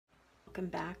Welcome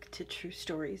back to True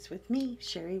Stories with me,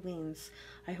 Sherry Weens.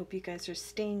 I hope you guys are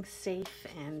staying safe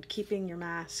and keeping your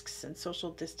masks and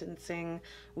social distancing.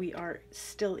 We are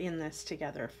still in this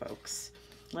together, folks.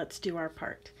 Let's do our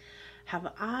part.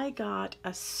 Have I got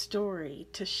a story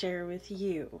to share with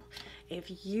you?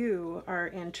 If you are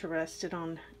interested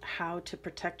on how to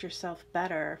protect yourself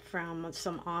better from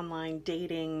some online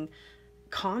dating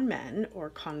con men or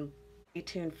con, stay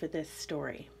tuned for this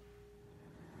story.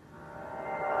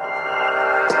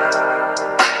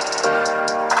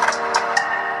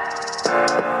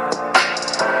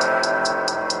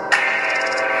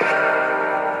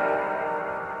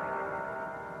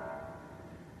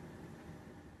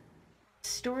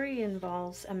 Story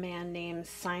involves a man named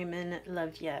Simon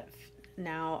Leviev.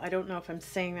 Now, I don't know if I'm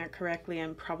saying that correctly.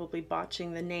 I'm probably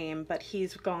botching the name, but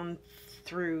he's gone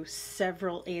through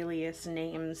several alias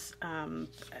names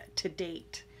to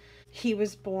date. He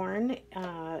was born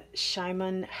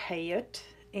Shimon Hayut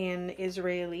in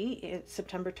Israeli,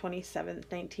 September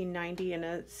 27th, 1990,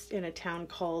 in a town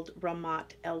called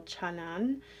Ramat El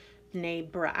Chanan, Bnei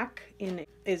Brak in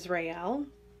Israel.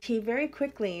 He very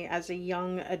quickly, as a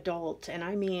young adult, and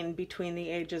I mean between the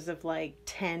ages of like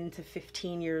 10 to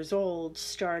 15 years old,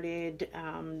 started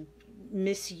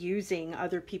misusing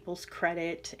other people's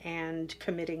credit and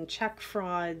committing check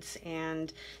frauds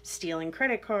and stealing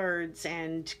credit cards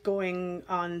and going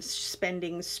on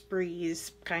spending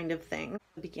sprees kind of thing.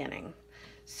 Beginning.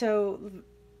 So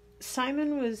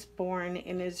Simon was born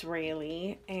in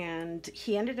Israeli, and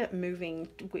he ended up moving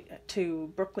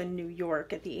to Brooklyn, New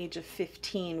York at the age of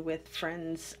 15 with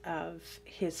friends of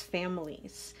his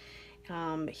family's.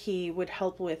 He would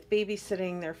help with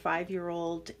babysitting their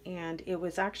 5-year-old, and it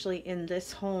was actually in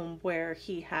this home where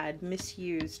he had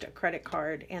misused a credit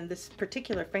card, and this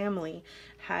particular family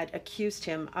had accused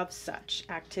him of such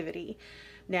activity.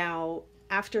 Now,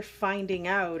 after figuring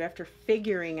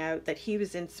out that he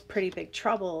was in pretty big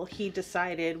trouble, he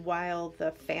decided, while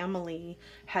the family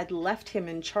had left him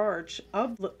in charge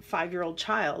of the 5-year-old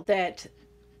child, that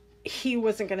he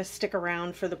wasn't going to stick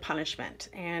around for the punishment.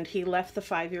 And he left the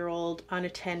 5-year-old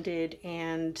unattended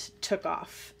and took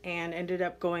off, and ended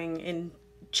up going and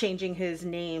changing his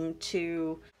name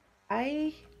to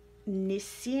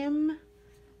Nissim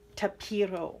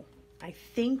Tapiro. I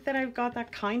think that I've got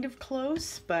that kind of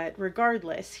close, but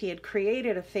regardless, he had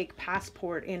created a fake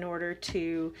passport in order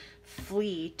to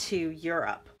flee to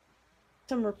Europe.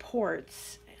 Some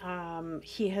reports,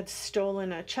 he had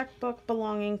stolen a checkbook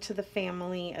belonging to the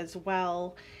family as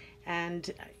well, and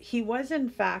he was in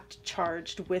fact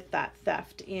charged with that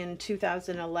theft. In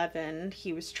 2011,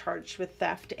 he was charged with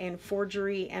theft and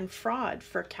forgery and fraud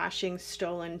for cashing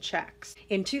stolen checks.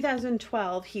 In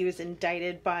 2012, he was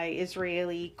indicted by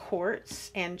Israeli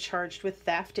courts and charged with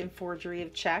theft and forgery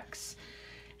of checks,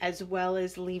 as well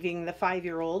as leaving the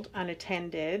 5-year-old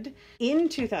unattended. In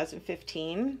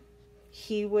 2015,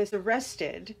 he was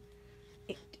arrested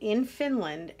in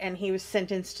Finland, and he was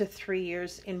sentenced to 3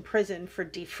 years in prison for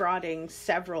defrauding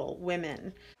several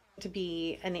women. To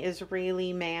be an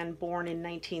Israeli man born in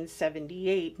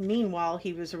 1978. Meanwhile,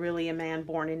 he was really a man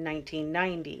born in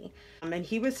 1990. And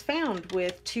he was found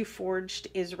with 2 forged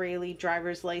Israeli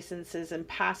driver's licenses and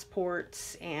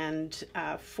passports, and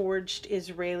forged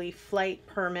Israeli flight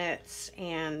permits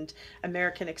and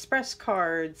American Express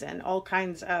cards and all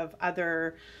kinds of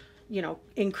other,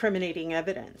 incriminating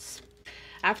evidence.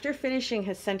 After finishing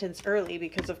his sentence early,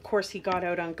 because of course he got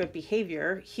out on good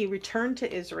behavior, he returned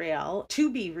to Israel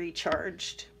to be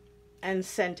recharged and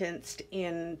sentenced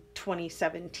in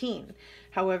 2017.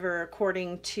 However,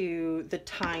 according to the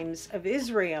Times of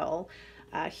Israel,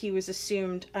 he was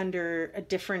assumed under a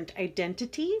different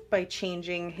identity by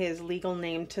changing his legal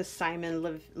name to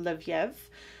Simon Leviev,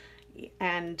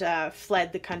 and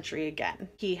fled the country again.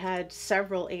 He had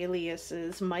several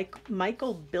aliases.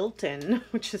 Michael Bilton,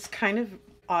 which is kind of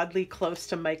oddly close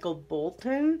to Michael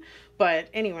Bolton, but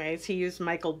anyways, he used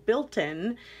Michael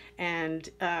Bilton and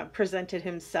presented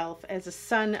himself as a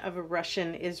son of a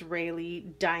Russian-Israeli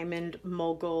diamond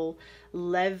mogul,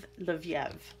 Lev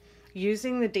Leviev.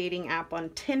 Using the dating app on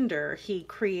Tinder, he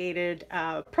created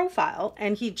a profile,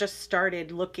 and he just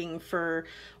started looking for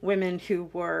women who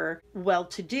were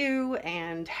well-to-do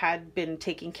and had been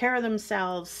taking care of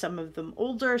themselves, some of them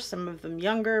older, some of them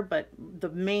younger, but the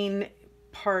main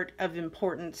part of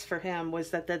importance for him was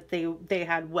that they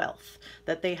had wealth,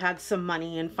 that they had some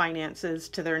money and finances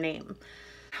to their name.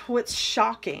 What's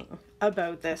shocking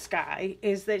about this guy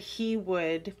is that he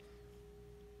would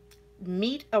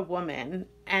meet a woman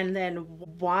and then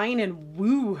wine and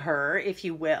woo her, if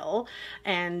you will,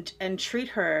 and treat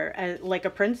her as, like a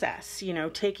princess, you know,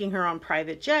 taking her on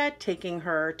private jet, taking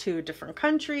her to a different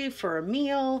country for a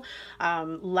meal,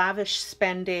 lavish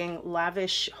spending,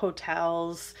 lavish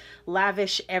hotels,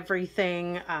 lavish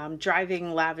everything,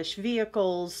 driving lavish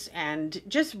vehicles, and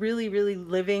just really, really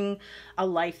living a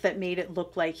life that made it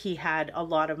look like he had a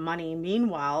lot of money.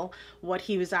 Meanwhile, what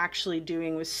he was actually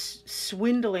doing was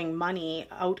swindling money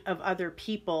out of other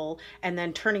people and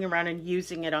then turning around and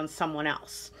using it on someone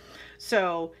else.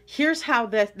 So here's how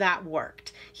that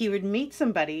worked. He would meet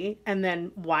somebody and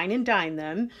then wine and dine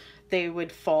them. They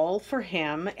would fall for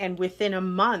him, and within a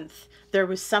month, there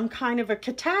was some kind of a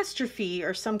catastrophe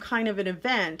or some kind of an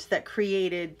event that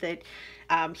created that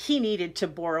he needed to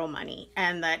borrow money,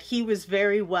 and that he was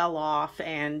very well off,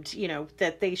 and, you know,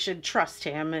 that they should trust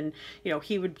him, and, you know,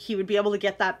 he would be able to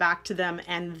get that back to them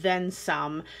and then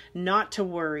some, not to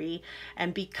worry.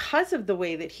 And because of the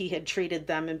way that he had treated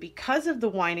them, and because of the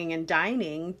whining and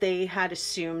dining, they had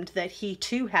assumed that he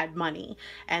too had money.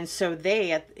 And so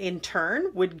they, in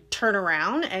turn, would turn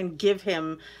around and give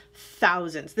him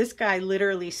thousands. This guy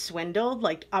literally swindled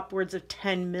like upwards of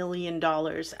 $10 million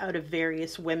out of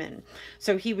various women.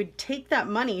 So he would take that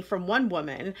money from one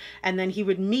woman, and then he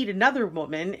would meet another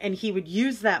woman, and he would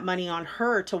use that money on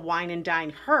her to wine and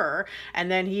dine her. And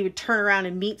then he would turn around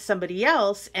and meet somebody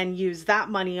else and use that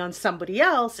money on somebody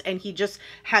else. And he just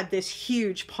had this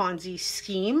huge Ponzi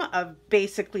scheme of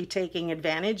basically taking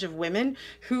advantage of women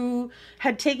who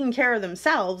had taken care of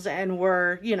themselves and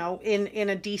were, you know, in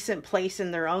a decent place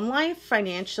in their own life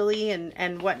financially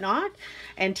and whatnot,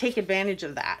 and take advantage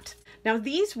of that. Now,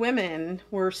 these women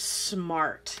were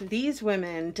smart. These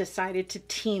women decided to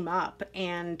team up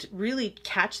and really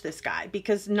catch this guy,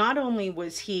 because not only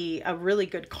was he a really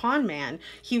good con man,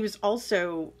 he was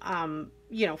also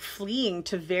you know, fleeing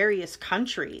to various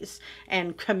countries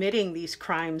and committing these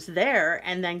crimes there,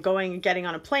 and then going and getting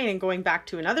on a plane and going back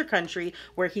to another country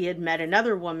where he had met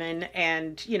another woman,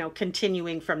 and, you know,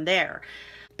 continuing from there.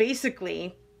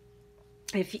 Basically,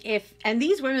 and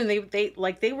these women,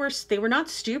 they were not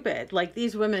stupid. Like,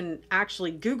 these women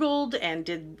actually Googled and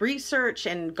did research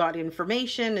and got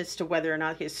information as to whether or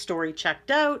not his story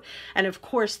checked out. And of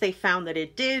course they found that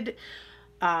it did.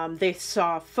 They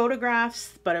saw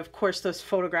photographs, but of course those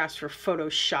photographs were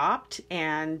photoshopped,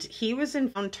 and he was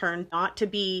in turn not to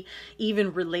be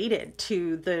even related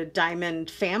to the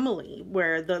Diamond family,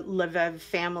 where the Leviev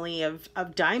family of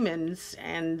diamonds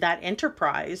and that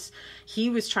enterprise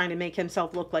he was trying to make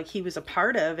himself look like he was a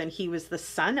part of, and he was the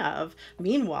son of.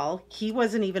 Meanwhile, he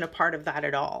wasn't even a part of that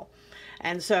at all.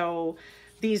 And so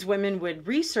these women would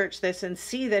research this and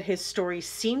see that his story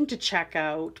seemed to check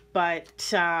out,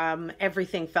 but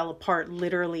everything fell apart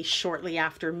literally shortly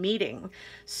after meeting.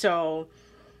 So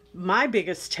my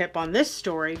biggest tip on this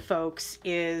story, folks,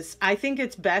 is I think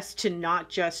it's best to not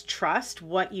just trust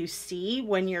what you see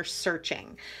when you're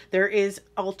searching. There is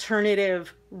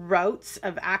alternative routes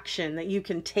of action that you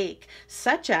can take,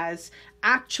 such as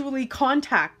actually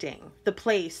contacting the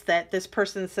place that this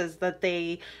person says that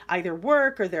they either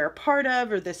work or they're a part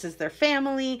of, or this is their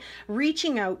family.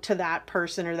 Reaching out to that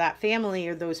person or that family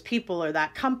or those people or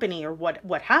that company or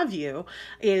what have you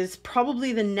is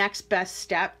probably the next best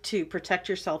step to protect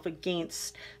yourself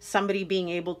against somebody being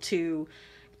able to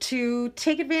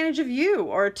take advantage of you,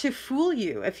 or to fool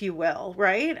you, if you will,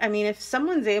 right? I mean, if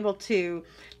someone's able to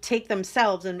take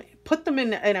themselves and put them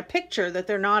in a picture that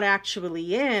they're not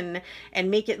actually in,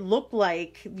 and make it look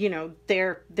like, you know,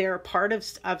 they're a part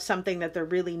of something that they're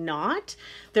really not,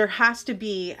 there has to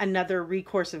be another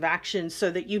recourse of action,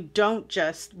 so that you don't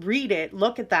just read it,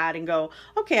 look at that and go,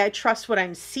 okay, I trust what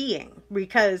I'm seeing,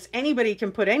 because anybody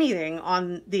can put anything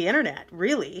on the internet,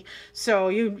 really. So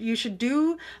you should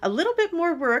do a little bit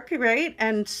more work, right?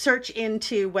 And search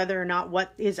into whether or not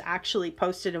what is actually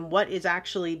posted and what is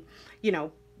actually, you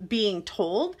know, being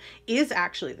told is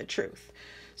actually the truth.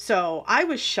 So I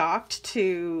was shocked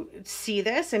to see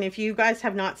this. And if you guys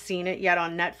have not seen it yet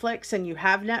on Netflix, and you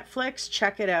have Netflix,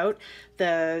 check it out.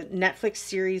 The Netflix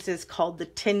series is called The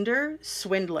Tinder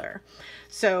Swindler.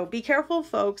 So be careful,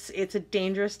 folks. It's a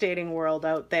dangerous dating world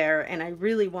out there. And I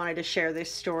really wanted to share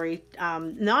this story.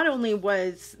 Not only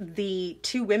was the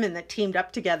two women that teamed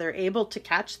up together able to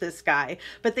catch this guy,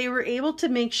 but they were able to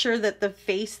make sure that the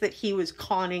face that he was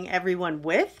conning everyone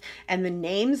with and the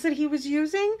names that he was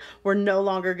using were no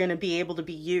longer going to be able to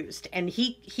be used. And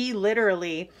he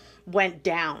literally went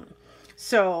down.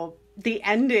 So the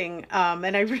ending,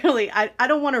 and I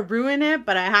don't want to ruin it,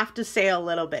 but I have to say a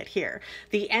little bit here.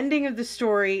 The ending of the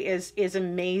story is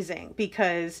amazing,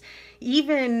 because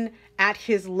even at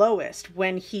his lowest,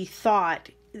 when he thought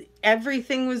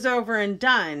everything was over and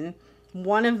done,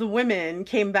 one of the women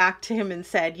came back to him and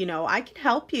said, you know, I can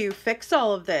help you fix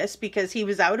all of this, because he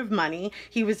was out of money.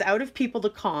 He was out of people to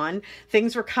con.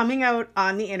 Things were coming out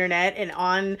on the internet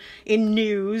and in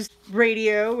news,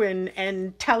 radio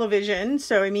and television.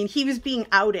 So, I mean, he was being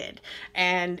outed.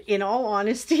 And in all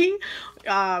honesty,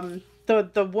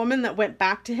 the woman that went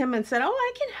back to him and said, oh,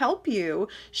 I can help you,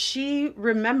 she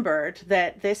remembered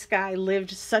that this guy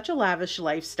lived such a lavish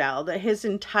lifestyle that his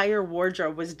entire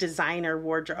wardrobe was designer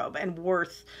wardrobe and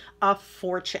worth a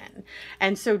fortune.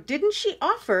 And so didn't she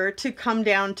offer to come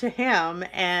down to him,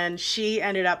 and she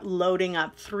ended up loading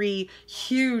up 3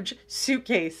 huge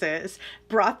suitcases,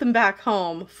 brought them back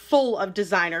home full of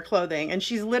designer clothing, and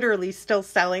she's literally still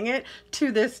selling it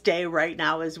to this day right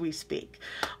now as we speak,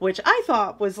 which I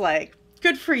thought was like,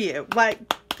 good for you.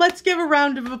 Like, let's give a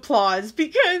round of applause,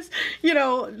 because, you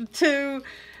know,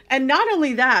 and not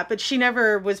only that, but she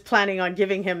never was planning on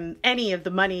giving him any of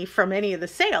the money from any of the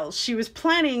sales. She was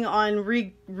planning on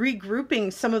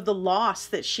regrouping some of the loss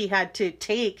that she had to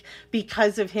take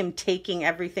because of him taking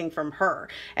everything from her.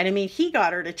 And I mean, he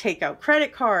got her to take out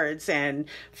credit cards and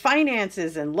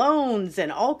finances and loans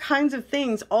and all kinds of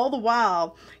things, all the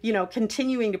while, you know,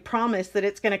 continuing to promise that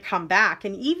it's going to come back.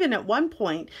 And even at one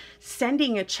point,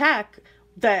 sending a check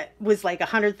that was like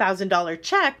 $100,000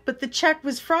 check, but the check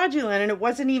was fraudulent and it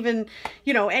wasn't even,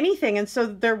 you know, anything. And so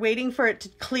they're waiting for it to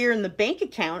clear in the bank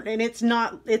account, and it's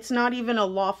not even a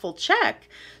lawful check.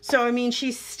 So, I mean,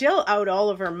 she's still out all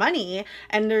of her money,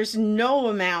 and there's no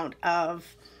amount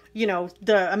of, you know,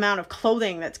 the amount of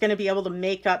clothing that's going to be able to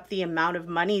make up the amount of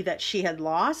money that she had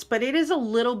lost. But it is a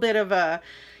little bit of a,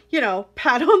 you know,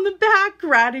 pat on the back,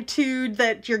 gratitude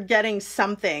that you're getting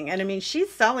something. And I mean, she's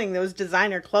selling those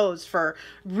designer clothes for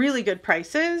really good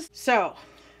prices. So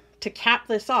to cap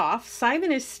this off,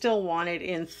 Simon is still wanted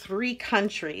in 3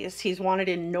 countries. He's wanted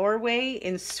in Norway,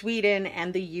 in Sweden,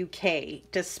 and the UK,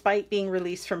 despite being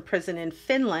released from prison in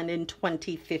Finland in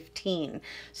 2015.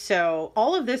 So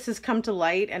all of this has come to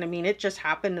light, and I mean, it just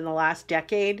happened in the last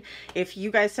decade. If you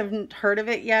guys haven't heard of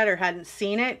it yet or hadn't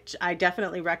seen it, I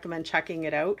definitely recommend checking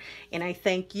it out. And I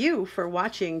thank you for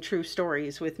watching True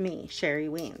Stories with me, Sherry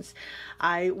Weens.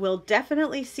 I will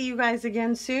definitely see you guys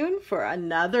again soon for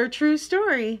another true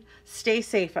story. Stay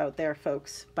safe out there,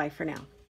 folks. Bye for now.